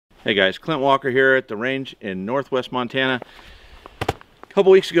Hey guys, Clint Walker here at the range in northwest Montana. A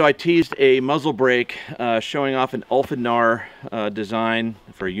couple weeks ago I teased a muzzle brake showing off an Ulfhednar design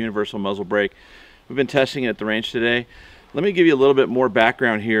for a universal muzzle brake. We've been testing it at the range today. Let me give you a little bit more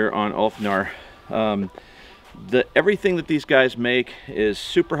background here on Ulfhednar. Everything that these guys make is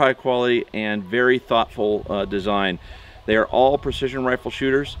super high quality and very thoughtful design. They are all precision rifle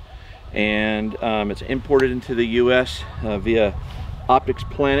shooters, and it's imported into the US via Optics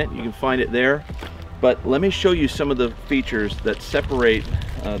Planet. You can find it there. But let me show you some of the features that separate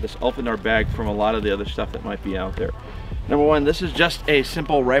this Ulfhednar bag from a lot of the other stuff that might be out there. Number one, this is just a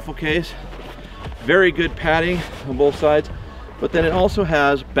simple rifle case. Very good padding on both sides, but then it also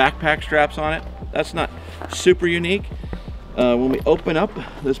has backpack straps on it. That's not super unique. When we open up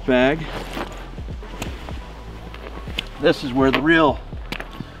this bag, this is where the real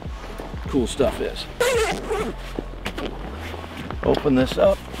cool stuff is. Open this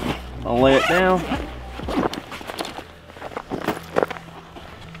up, I'll lay it down.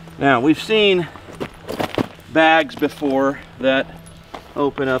 Now, we've seen bags before that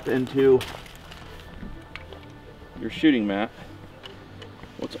open up into your shooting mat.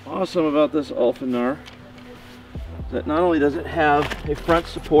 What's awesome about this Ulfhednar is that not only does it have a front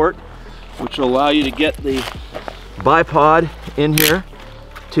support, which will allow you to get the bipod in here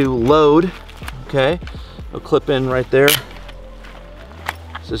to load, okay? It'll clip in right there.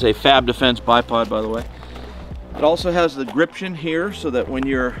 This is a Fab Defense bipod, by the way. It also has the gription here so that when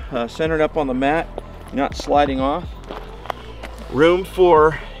you're centered up on the mat, you're not sliding off. Room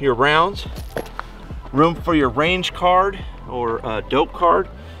for your rounds. Room for your range card or dope card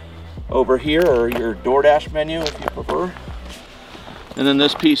over here, or your DoorDash menu if you prefer. And then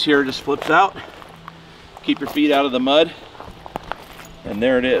this piece here just flips out. Keep your feet out of the mud. And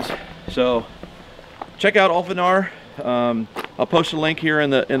there it is. So check out Ulfhednar. I'll post a link here in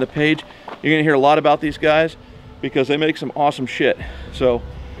the page. You're gonna hear a lot about these guys because they make some awesome shit. So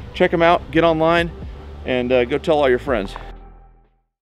check them out, get online, and go tell all your friends.